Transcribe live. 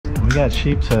We got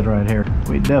sheepshead right here.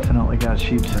 We definitely got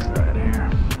sheepshead right here.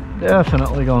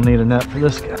 Definitely gonna need a net for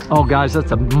this guy. Oh guys,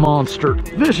 that's a monster.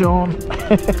 Fish on.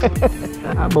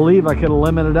 I believe I could have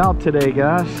limited out today,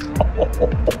 guys.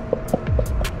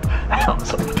 That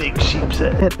was a big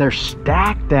sheepshead. They're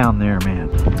stacked down there, man.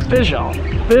 Fish on,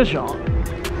 fish on,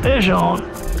 fish on.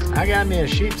 I got me a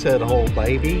sheepshead hole,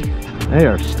 baby. They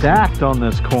are stacked on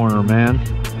this corner, man.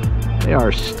 They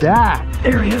are stacked.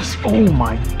 There he is. Oh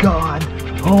my God.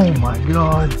 Oh my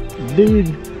God. Dude,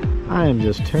 I am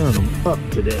just tearing them up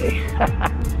today.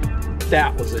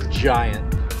 That was a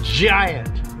giant.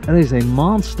 That is a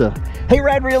monster. Hey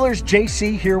Rad Reelers,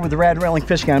 JC here with the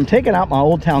radreelingfishing. I'm taking out my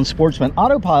Old Town Sportsman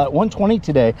Autopilot 120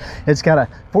 today. It's got a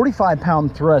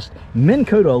 45-pound thrust Minn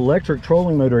Kota electric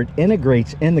trolling motor. It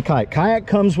integrates in the kayak. Kayak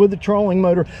comes with the trolling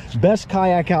motor. Best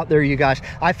kayak out there, you guys.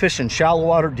 I fish in shallow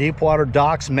water, deep water,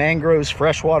 docks, mangroves,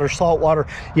 freshwater, saltwater.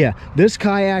 Yeah, this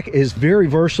kayak is very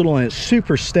versatile and it's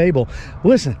super stable.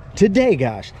 Listen, today,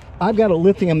 guys, I've got a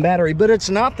lithium battery, but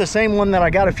it's not the same one that I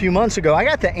got a few months ago. I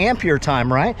got the Ampere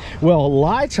Time, right? Well,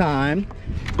 Li-Time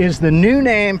is the new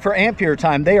name for Ampere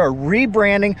Time. They are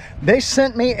rebranding. They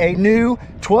sent me a new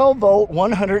 12-volt,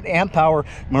 100 amp hour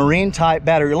marine type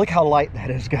battery. Look how light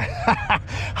that is, guys.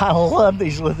 I love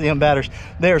these lithium batteries.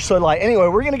 They are so light. Anyway,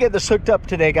 we're gonna get this hooked up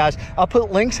today, guys. I'll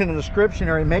put links in the description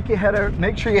area. Make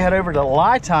sure you head over to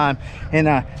Li-Time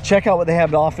and check out what they have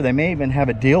to offer. They may even have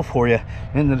a deal for you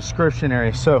in the description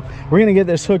area. So we're gonna get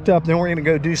this hooked up, then we're gonna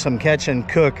go do some catch and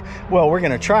cook. Well, we're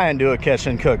gonna try and do a catch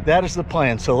and cook. That is the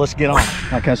plan, so let's get on.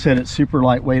 Like I said, it's super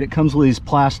lightweight. It comes with these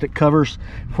plastic covers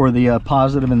for the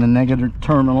positive and the negative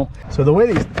terminal. So the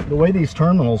way these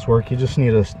terminals work, you just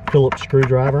need a Phillips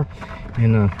screwdriver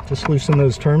and just loosen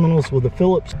those terminals with the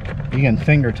Phillips. You can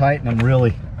finger tighten them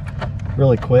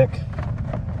really quick.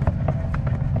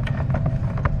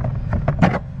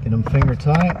 Get them finger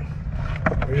tight.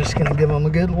 We're just gonna give them a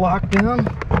good lockdown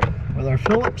with our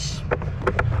Phillips.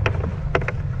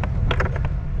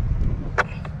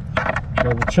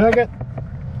 Double check it.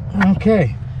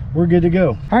 Okay, we're good to go.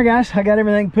 All right, guys, I got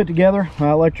everything put together.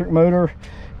 My electric motor,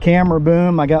 camera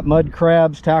boom. I got mud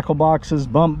crabs, tackle boxes,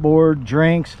 bump board,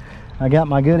 drinks. I got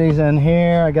my goodies in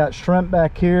here. I got shrimp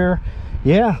back here.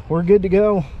 Yeah, we're good to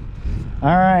go.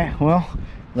 All right, well,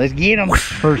 let's get them.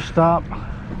 First stop.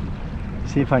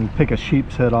 See if I can pick a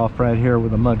sheepshead off right here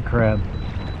with a mud crab.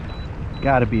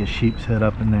 Got to be a sheepshead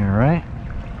up in there, right?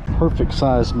 Perfect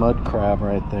size mud crab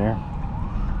right there.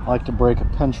 I like to break a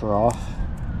pincher off,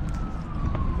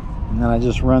 and then I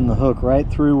just run the hook right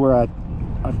through where I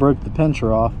broke the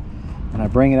pincher off, and I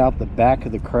bring it out the back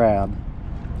of the crab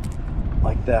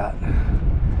like that.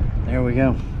 There we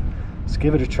go. Let's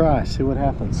give it a try, see what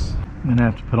happens. I'm gonna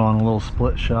have to put on a little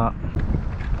split shot.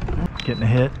 Getting a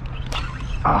hit.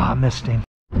 Ah, I missed him.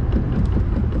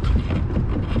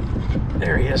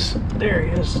 There he is. There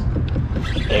he is.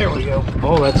 There we go.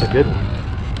 Oh, that's a good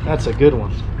one. That's a good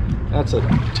one. That's a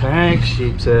tank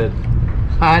sheepshead.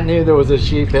 I knew there was a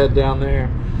sheephead down there.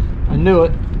 I knew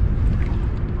it.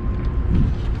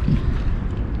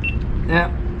 Yeah,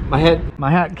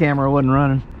 my hat camera wasn't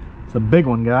running. It's a big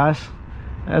one, guys.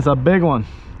 That's a big one.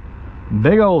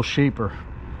 Big old sheeper.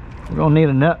 We're gonna need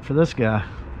a net for this guy.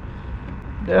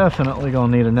 Definitely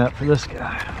gonna need a net for this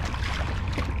guy.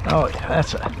 Oh yeah,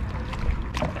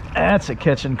 that's a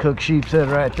catch and cook sheepshead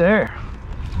right there.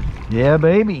 Yeah,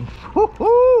 baby.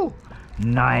 Woohoo!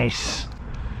 Nice.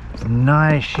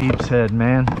 Nice sheepshead,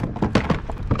 man.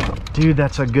 Dude,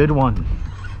 that's a good one.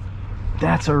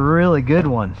 That's a really good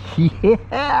one.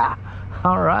 Yeah.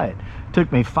 All right.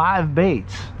 Took me 5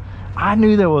 baits. I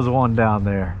knew there was one down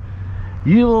there.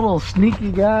 You little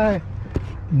sneaky guy.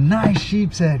 Nice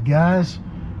sheepshead, guys.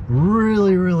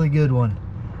 Really good one.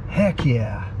 Heck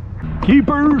yeah.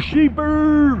 Keeper,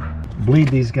 sheeper. Bleed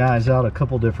these guys out a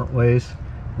couple different ways.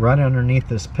 Right underneath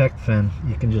this pec fin,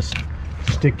 you can just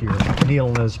stick your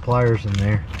needle nose pliers in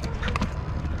there.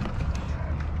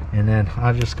 And then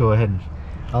I just go ahead and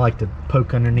I like to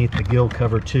poke underneath the gill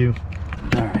cover too.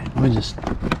 All right, let me just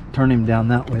turn him down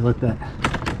that way. Let that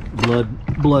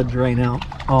blood drain out.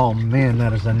 Oh man,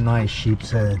 that is a nice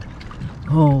sheepshead.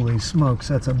 Holy smokes,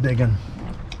 that's a big one.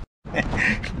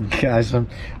 Guys, I'm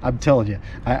telling you,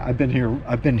 I've been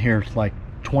here like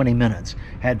 20 minutes,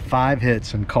 had 5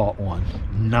 hits and caught one.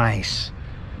 Nice.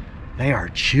 They are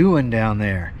chewing down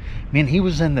there. Man, he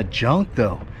was in the junk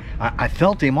though. I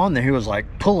felt him on there. He was like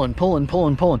pulling.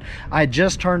 I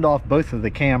just turned off both of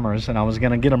the cameras and I was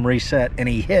gonna get him reset, and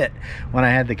he hit when I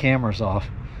had the cameras off.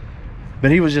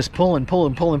 but he was just pulling,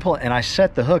 and I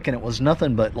set the hook and it was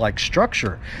nothing but like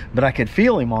structure, but I could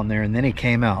feel him on there, and then he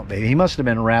came out, baby. He must have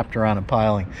been wrapped around a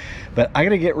piling, but I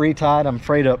gotta get retied. I'm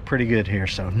frayed up pretty good here,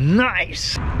 so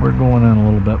nice. We're going in a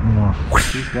little bit more.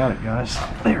 He's got it, guys.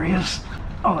 There he is.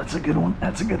 Oh, that's a good one.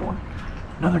 That's a good one.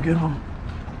 Another good one.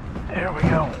 There we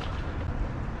go.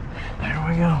 There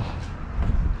we go.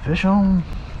 Fish on,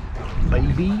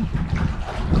 baby.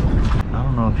 I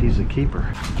don't know if he's a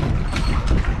keeper.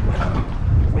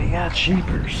 We got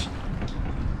sheepers.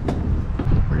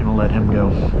 We're gonna let him go.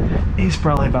 He's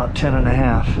probably about 10 and a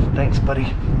half. Thanks,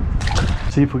 buddy.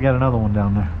 See if we got another one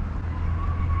down there.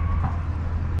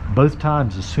 Both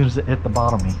times, as soon as it hit the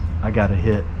bottom, I got a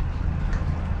hit.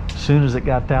 As soon as it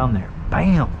got down there,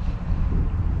 bam!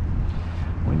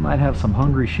 We might have some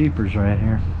hungry sheepers right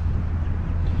here.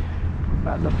 We're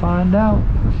about to find out.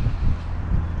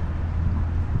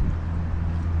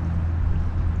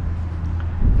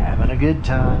 Having a good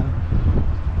time.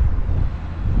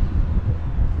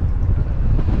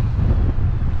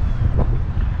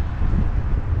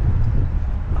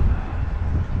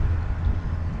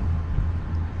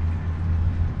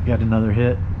 Got another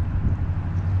hit.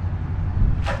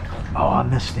 Oh, I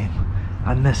missed him.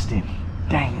 I missed him.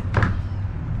 Dang it.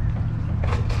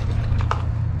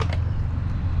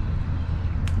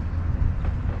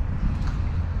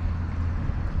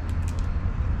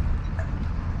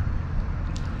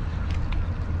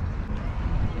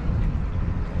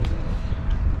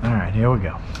 All right, here we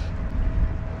go.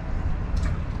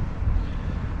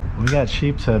 We got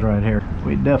sheepshead right here.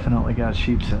 We definitely got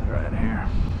sheepshead right here.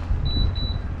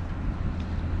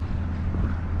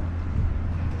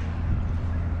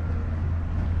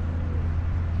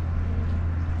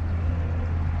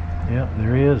 Yep,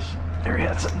 there he is. There he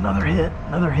is.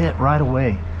 Another hit right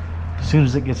away. As soon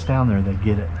as it gets down there, they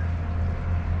get it.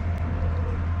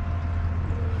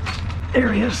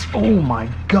 There he is. Oh my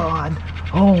God.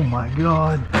 Oh my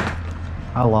God.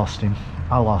 I lost him.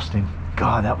 I lost him.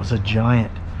 God, that was a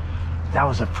giant. That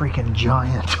was a freaking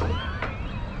giant.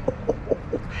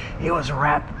 He was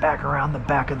wrapped back around the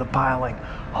back of the piling.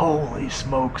 Holy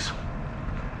smokes.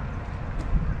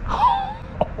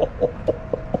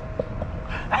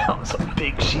 That was a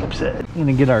big sheepshead. I'm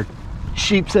gonna get our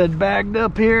sheepshead bagged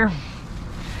up here.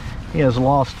 He has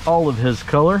lost all of his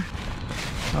color.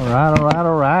 All right, all right,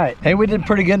 all right. Hey, we did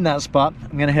pretty good in that spot.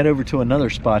 I'm gonna head over to another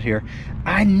spot here.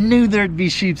 I knew there'd be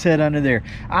sheepshead under there.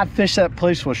 I fished that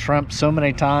place with shrimp so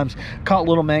many times. Caught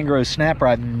little mangrove snapper.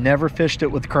 I've never fished it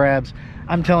with crabs.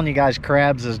 I'm telling you guys,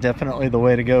 crabs is definitely the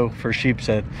way to go for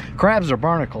sheepshead. Crabs are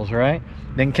barnacles, right?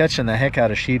 Been catching the heck out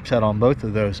of sheepshead on both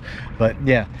of those. But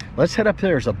yeah, let's head up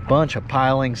there. There's a bunch of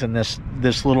pilings in this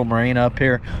little marina up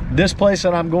here. This place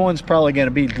that I'm going is probably going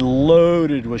to be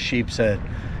loaded with sheepshead.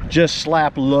 Just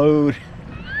slap load.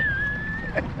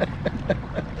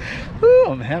 Woo,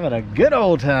 I'm having a good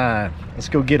old time. Let's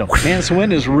go get them. Man, this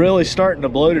wind is really starting to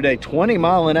blow today.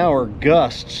 20-mile-an-hour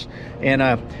gusts. And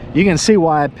you can see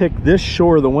why I picked this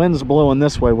shore. The wind's blowing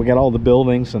this way. We got all the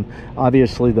buildings and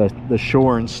obviously the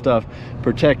shore and stuff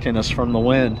protecting us from the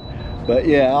wind. But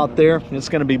yeah, out there, it's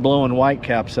going to be blowing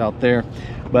whitecaps out there.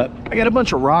 But I got a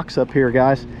bunch of rocks up here,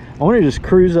 guys. I want to just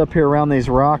cruise up here around these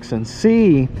rocks and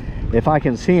see if I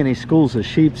can see any schools of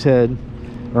sheepshead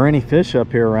or any fish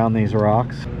up here around these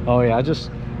rocks. Oh yeah,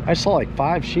 I saw like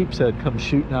 5 sheepshead come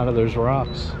shooting out of those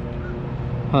rocks.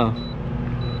 Huh.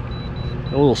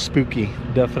 A little spooky,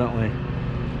 definitely.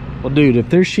 Well, dude, if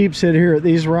there's sheepshead here at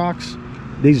these rocks,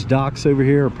 these docks over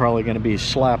here are probably going to be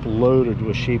slap loaded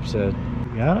with sheepshead.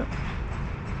 Got it?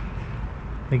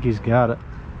 I think he's got it.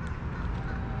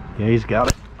 Yeah, he's got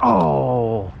it.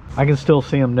 Oh, I can still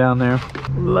see him down there.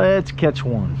 Let's catch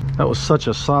one. That was such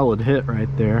a solid hit right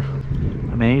there.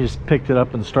 I mean, he just picked it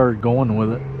up and started going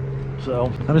with it.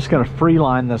 So I'm just gonna free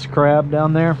line this crab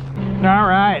down there. All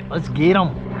right, let's get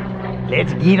him.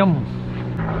 Let's get him.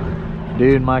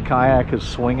 Dude, my kayak is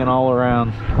swinging all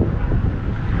around.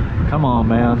 Come on,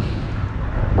 man.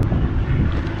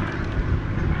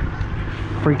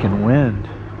 Freaking wind.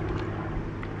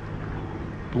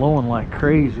 Blowing like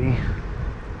crazy.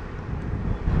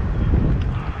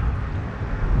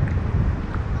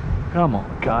 Come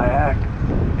on, kayak.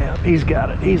 Yeah, he's got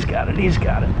it, he's got it, he's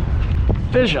got it.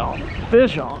 Fish on,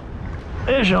 fish on,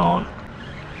 fish on.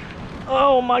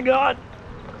 Oh my God.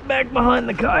 Back behind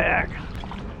the kayak.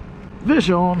 Fish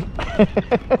on.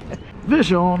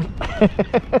 Fish on.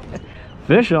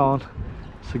 Fish on.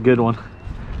 It's a good one.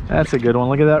 That's a good one.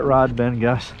 Look at that rod bend,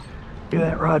 guys. Look at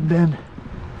that rod bend.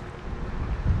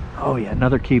 Oh yeah,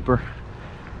 another keeper.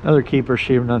 Another keeper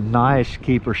sheeper. A nice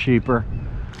keeper sheeper.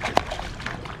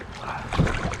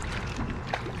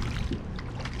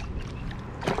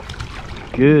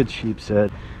 good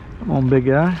sheepshead. Come on, big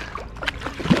guy.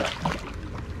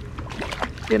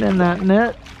 Get in that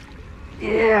net.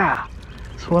 Yeah,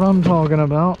 that's what I'm talking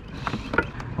about.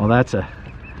 Well, that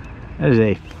is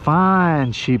a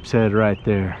fine sheepshead right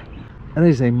there. That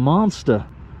is a monster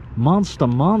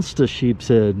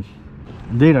sheepshead.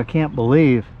 Indeed, I can't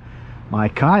believe my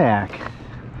kayak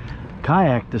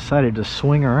decided to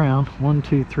swing around. 1,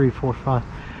 2, 3, 4, 5.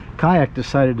 Kayak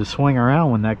decided to swing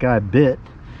around when that guy bit.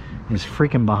 He's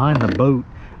freaking behind the boat.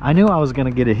 I knew I was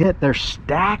gonna get a hit. They're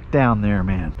stacked down there,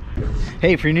 man.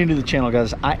 Hey, if you're new to the channel,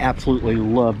 guys, I absolutely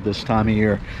love this time of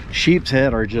year.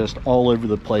 Sheepshead are just all over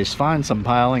the place. Find some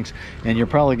pilings and you're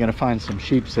probably gonna find some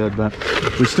sheepshead, but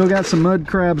we still got some mud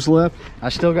crabs left. I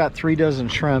still got 3 dozen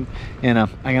shrimp, and I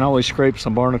can always scrape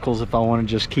some barnacles if I want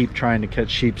to just keep trying to catch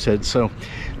sheepshead. So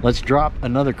let's drop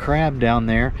another crab down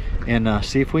there and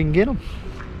see if we can get them.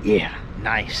 Yeah,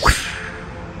 nice.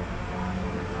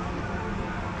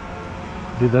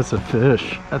 Dude, that's a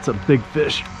fish. That's a big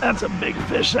fish. That's a big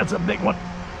fish. That's a big one.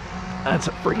 That's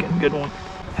a freaking good one.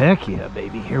 Heck yeah,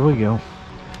 baby. Here we go.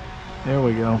 There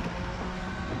we go.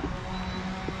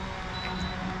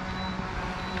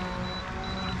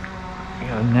 I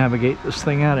gotta navigate this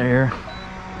thing out of here.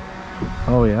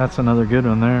 Oh yeah, that's another good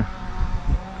one there.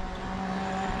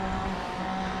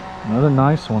 Another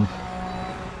nice one.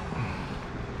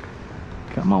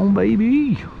 Come on,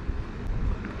 baby.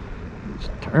 Let's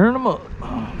turn them up.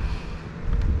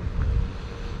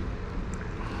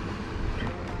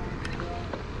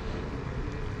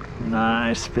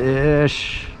 Nice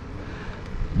fish.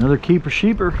 Another keeper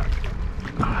sheeper.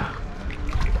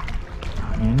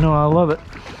 You know I love it.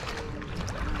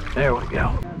 There we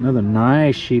go. Another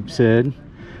nice sheepshead.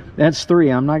 That's 3.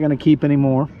 I'm not going to keep any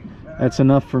more. That's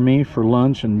enough for me for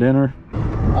lunch and dinner.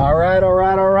 All right.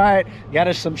 Got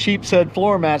us some sheepshead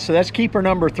floor mats. So that's keeper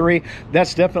number 3.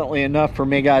 That's definitely enough for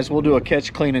me, guys. We'll do a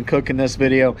catch, clean, and cook in this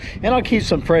video. And I'll keep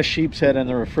some fresh sheepshead in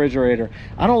the refrigerator.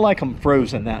 I don't like them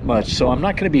frozen that much, so I'm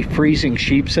not going to be freezing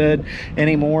sheepshead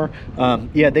anymore.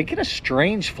 Yeah, they get a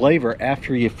strange flavor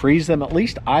after you freeze them. At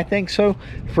least I think so.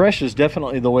 Fresh is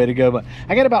definitely the way to go. But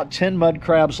I got about 10 mud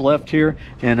crabs left here.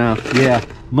 And yeah,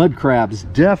 mud crabs,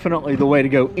 definitely the way to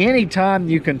go. Anytime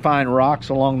you can find rocks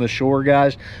along the shore,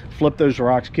 guys, flip those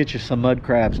rocks, get you some mud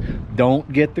crabs.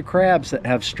 Don't get the crabs that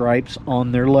have stripes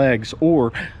on their legs,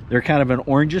 or they're kind of an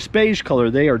orangish beige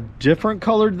color. They are different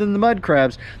colored than the mud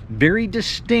crabs, very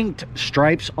distinct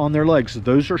stripes on their legs.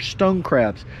 Those are stone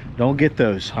crabs. Don't get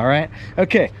those. All right,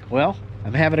 okay, well,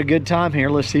 I'm having a good time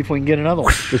here. Let's see if we can get another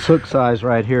one. This hook size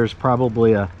right here is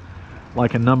probably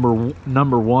like a number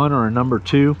 1 or a number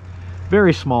 2.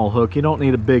 Very small hook. You don't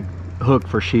need a big hook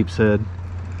for sheepshead.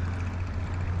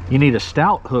 You need a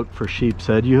stout hook for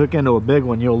sheepshead. You hook into a big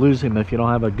one, you'll lose him if you don't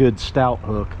have a good stout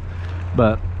hook.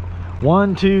 But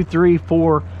 1, 2, 3,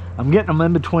 4. I'm getting them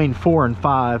in between 4 and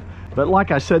 5. But like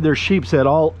I said, there's sheepshead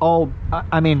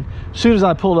I mean, as soon as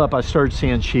I pulled up, I started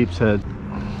seeing sheepshead.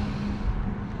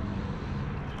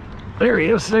 There he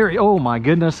is. There he. Oh my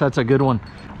goodness, that's a good one.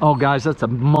 Oh guys, that's a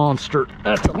monster.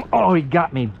 Oh, he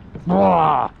got me.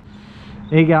 Oh,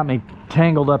 he got me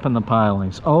tangled up in the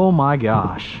pilings. Oh my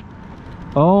gosh.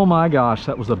 Oh my gosh,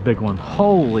 that was a big one.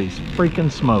 Holy freaking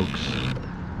smokes.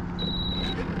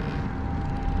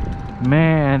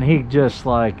 Man, he just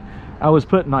like, I was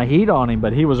putting my heat on him,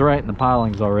 but he was right in the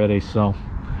pilings already. So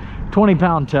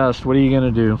 20-pound test, what are you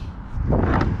gonna do?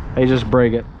 Hey, just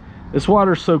break it. This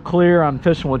water's so clear, I'm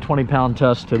fishing with 20-pound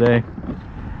test today.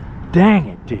 Dang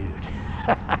it, dude.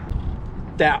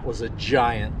 That was a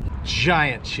giant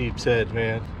sheepshead,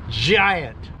 man.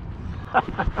 Giant.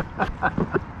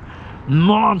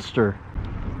 Monster.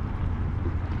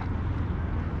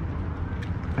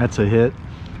 That's a hit.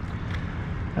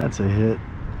 That's a hit.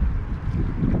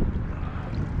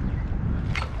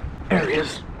 There he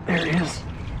is. There he is.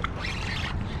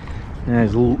 Yeah,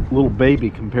 he's a little baby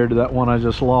compared to that one I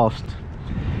just lost.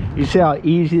 You see how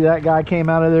easy that guy came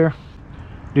out of there?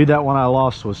 Dude, that one I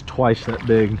lost was twice that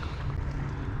big.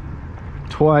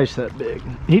 Twice that big.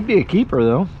 He'd be a keeper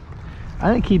though.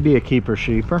 I think he'd be a keeper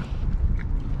sheeper.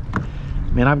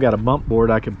 I mean, I've got a bump board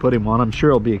I could put him on. I'm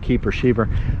sure he'll be a keeper sheeper.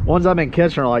 Ones I've been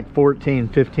catching are like 14,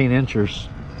 15 inches.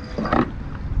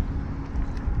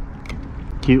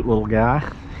 Cute little guy.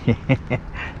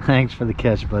 Thanks for the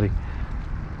catch, buddy.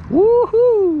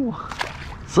 Woohoo!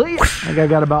 See ya. I think I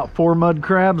got about 4 mud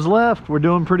crabs left. We're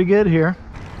doing pretty good here.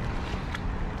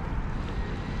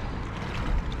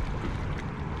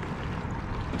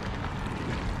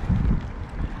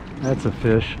 That's a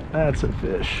fish. That's a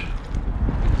fish.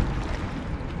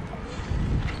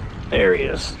 There he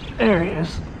is. There he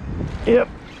is. Yep.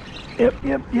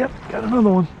 Got another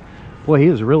one. Boy, he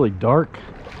is really dark.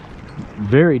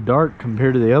 Very dark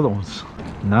compared to the other ones.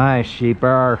 Nice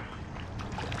sheeper.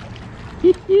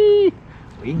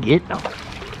 We get them.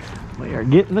 We are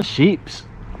getting the sheeps.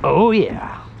 Oh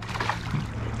yeah.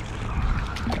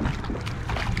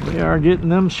 We are getting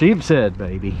them sheepshead,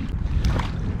 baby.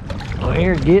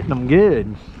 We're getting them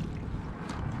good.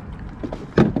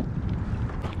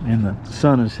 And the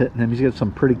sun is hitting him. He's got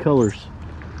some pretty colors.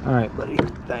 All right, buddy.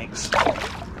 Thanks.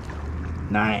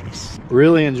 Nice.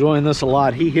 Really enjoying this a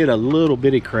lot. He hit a little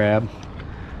bitty crab.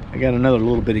 I got another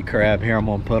little bitty crab here I'm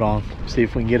gonna put on. See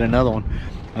if we can get another one.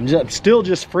 I'm still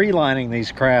just free lining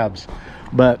these crabs.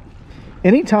 But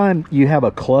anytime you have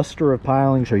a cluster of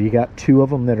pilings or you got two of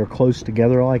them that are close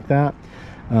together like that,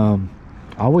 I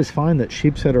always find that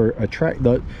sheepshead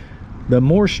are the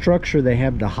more structure they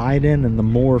have to hide in and the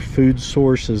more food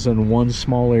sources in one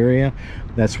small area,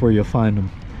 that's where you'll find them.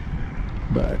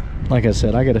 But like I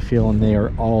said, I got a feeling they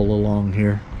are all along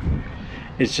here.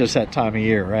 It's just that time of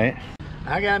year, right?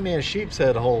 I got me a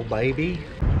sheepshead hole, baby.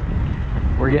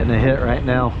 We're getting a hit right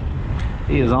now.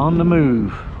 He is on the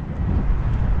move.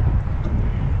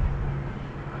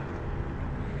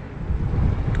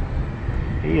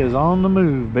 He is on the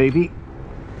move, baby.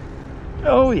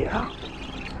 Oh yeah.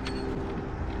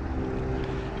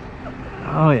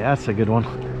 Oh yeah, that's a good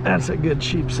one. That's a good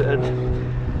sheepshead.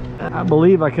 I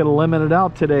believe I could have limited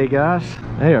out today, guys.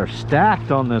 They are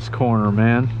stacked on this corner,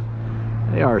 man.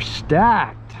 They are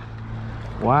stacked.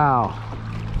 Wow.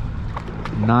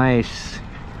 Nice.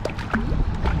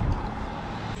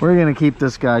 We're gonna keep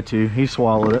this guy too. He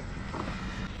swallowed it.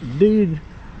 Dude,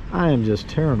 I am just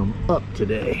tearing them up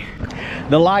today.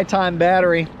 The lifetime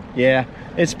battery, yeah,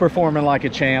 it's performing like a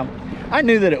champ. I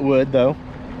knew that it would though.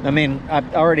 I mean, I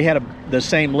already had the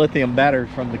same lithium battery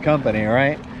from the company,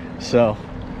 right? So,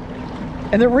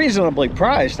 and they're reasonably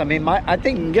priced. I mean, I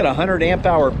think you can get a 100 amp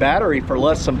hour battery for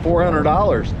less than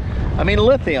 $400. I mean,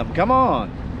 lithium, come on.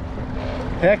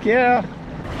 Heck yeah.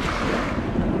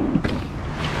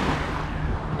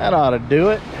 That ought to do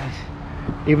it.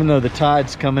 Even though the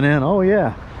tide's coming in. Oh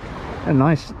yeah. A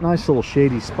nice little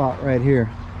shady spot right here.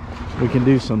 We can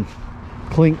do some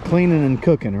cleaning and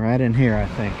cooking right in here, I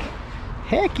think.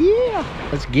 Heck yeah.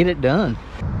 Let's get it done.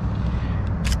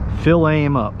 Fillet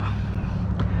him up.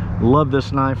 Love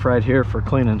this knife right here for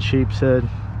cleaning sheepshead.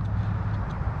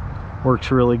 Works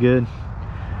really good.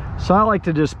 So I like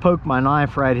to just poke my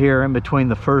knife right here in between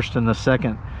the first and the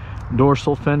second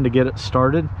dorsal fin to get it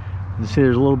started. You see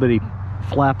there's a little bitty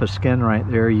flap of skin right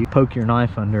there. You poke your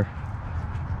knife under.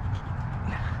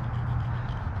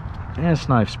 And this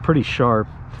knife's pretty sharp.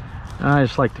 I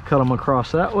just like to cut them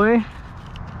across that way.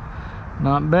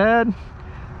 Not bad.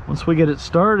 Once we get it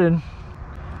started,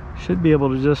 should be able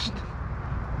to just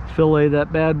fillet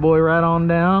that bad boy right on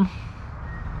down,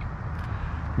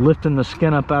 lifting the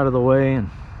skin up out of the way and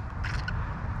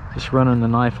just running the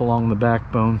knife along the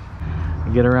backbone. I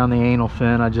get around the anal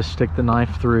fin, I just stick the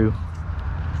knife through.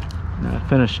 And I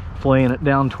finish filleting it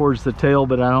down towards the tail,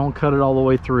 but I don't cut it all the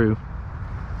way through.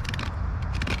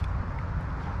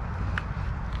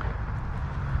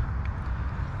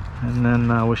 And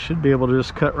then we should be able to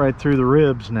just cut right through the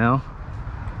ribs now.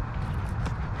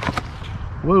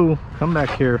 Whoa, come back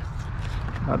here.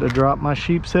 About to drop my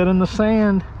sheepshead in the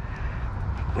sand.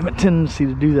 I have a tendency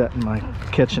to do that in my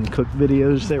catch and cook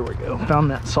videos. There we go. Found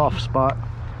that soft spot.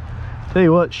 Tell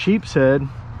you what, sheepshead,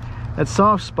 that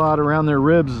soft spot around their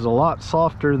ribs is a lot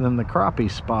softer than the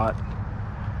crappie spot.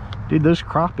 Dude, those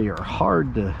crappie are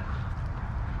hard to...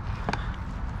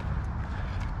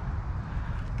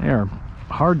 They are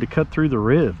hard to cut through the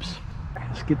ribs.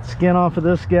 Let's get the skin off of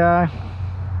this guy.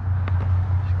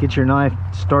 Get your knife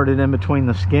started in between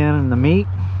the skin and the meat.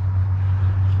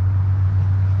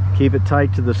 Keep it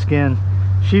tight to the skin.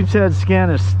 Sheepshead skin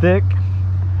is thick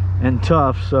and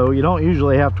tough, so you don't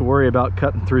usually have to worry about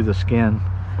cutting through the skin.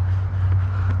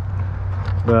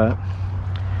 But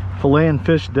filleting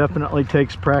fish definitely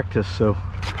takes practice, so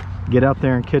get out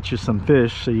there and catch you some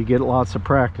fish so you get lots of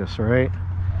practice, right?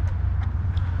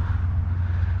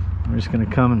 We're just going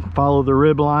to come and follow the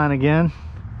rib line again.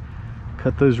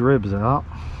 Cut those ribs out.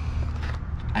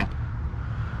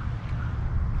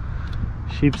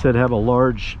 Sheepshead have a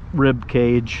large rib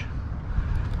cage,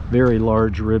 very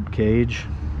large rib cage.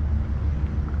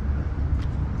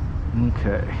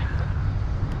 Okay.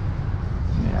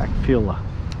 Yeah, I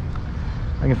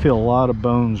can feel a lot of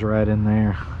bones right in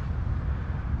there.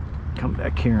 Come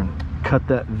back here and cut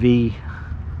that V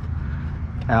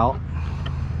out.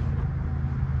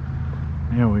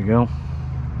 There we go.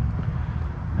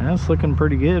 That's looking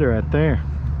pretty good right there.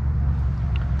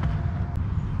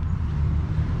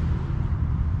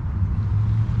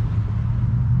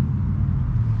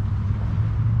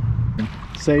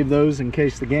 Save those in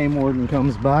case the game warden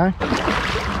comes by.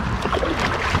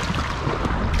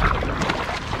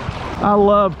 I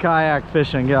love kayak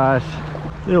fishing, guys.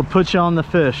 It'll put you on the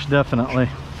fish, definitely.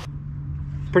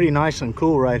 Pretty nice and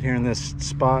cool right here in this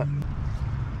spot.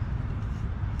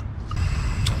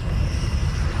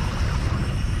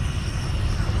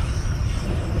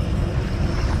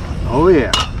 Oh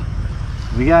yeah,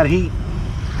 we got heat.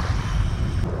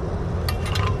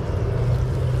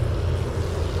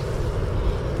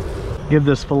 Give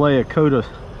this fillet a coat of a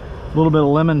little bit of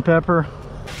lemon pepper.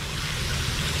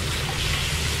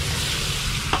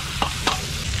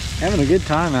 Having a good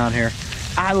time out here.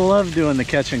 I love doing the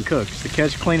catch and cooks, the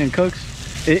catch, clean and cooks.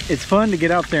 It's fun to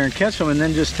get out there and catch them and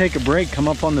then just take a break, come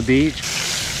up on the beach.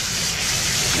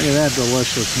 Look at that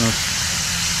deliciousness.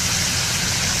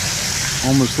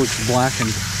 Almost looks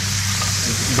blackened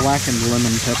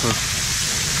lemon pepper.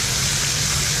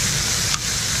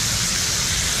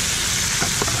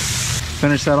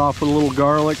 Finish that off with a little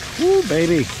garlic. Woo,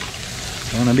 baby.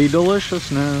 Gonna be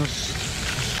deliciousness.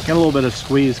 Got a little bit of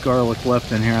squeezed garlic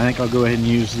left in here. I think I'll go ahead and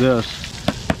use this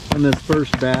in this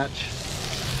first batch.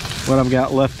 What I've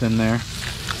got left in there.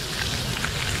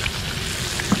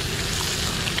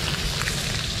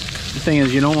 The thing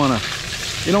is, you don't want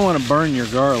to burn your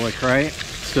garlic, right?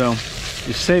 So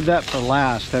you save that for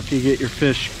last after you get your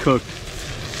fish cooked,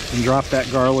 and drop that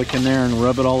garlic in there and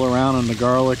rub it all around in the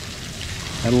garlic.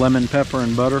 Add lemon pepper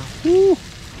and butter. Woo.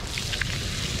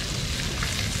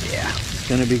 Yeah, it's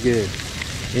gonna be good.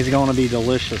 It's gonna be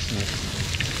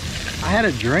deliciousness. I had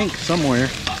a drink somewhere.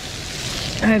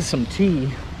 I had some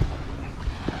tea.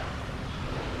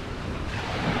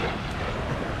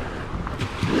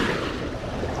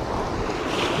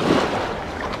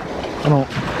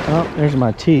 Oh, there's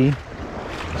my tea.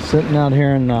 Sitting out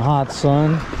here in the hot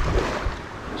sun.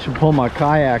 Should pull my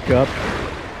kayak up.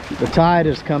 The tide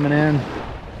is coming in.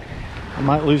 I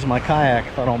might lose my kayak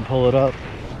if I don't pull it up.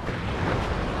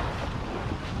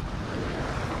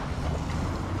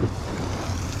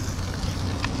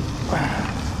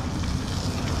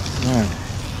 Alright.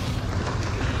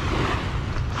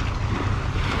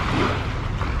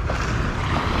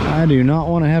 I do not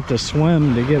want to have to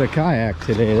swim to get a kayak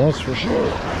today, that's for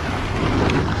sure.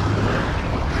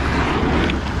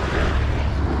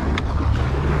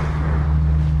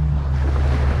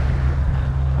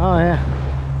 Oh yeah,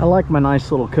 I like my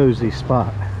nice little cozy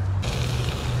spot.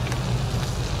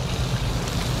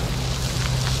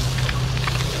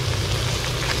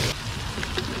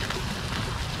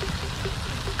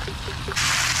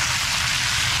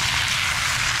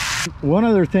 One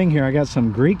other thing here, I got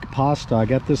some Greek pasta. I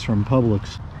got this from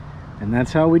Publix, and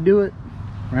that's how we do it,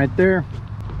 right there.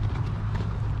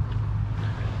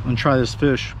 I'm gonna try this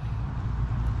fish.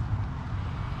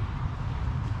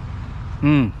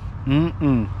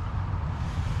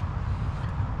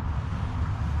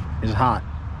 It's hot,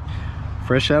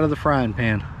 fresh out of the frying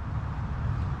pan.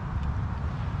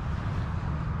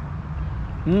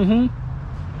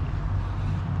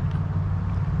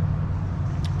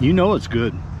 You know it's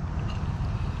good.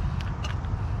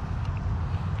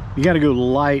 You got to go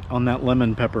light on that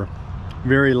lemon pepper,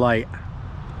 very light.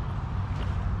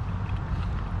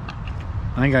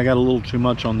 I think I got a little too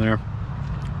much on there.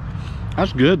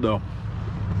 That's good though,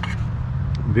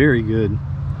 very good.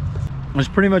 That's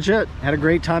pretty much it. Had a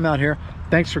great time out here.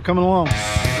 Thanks for coming along.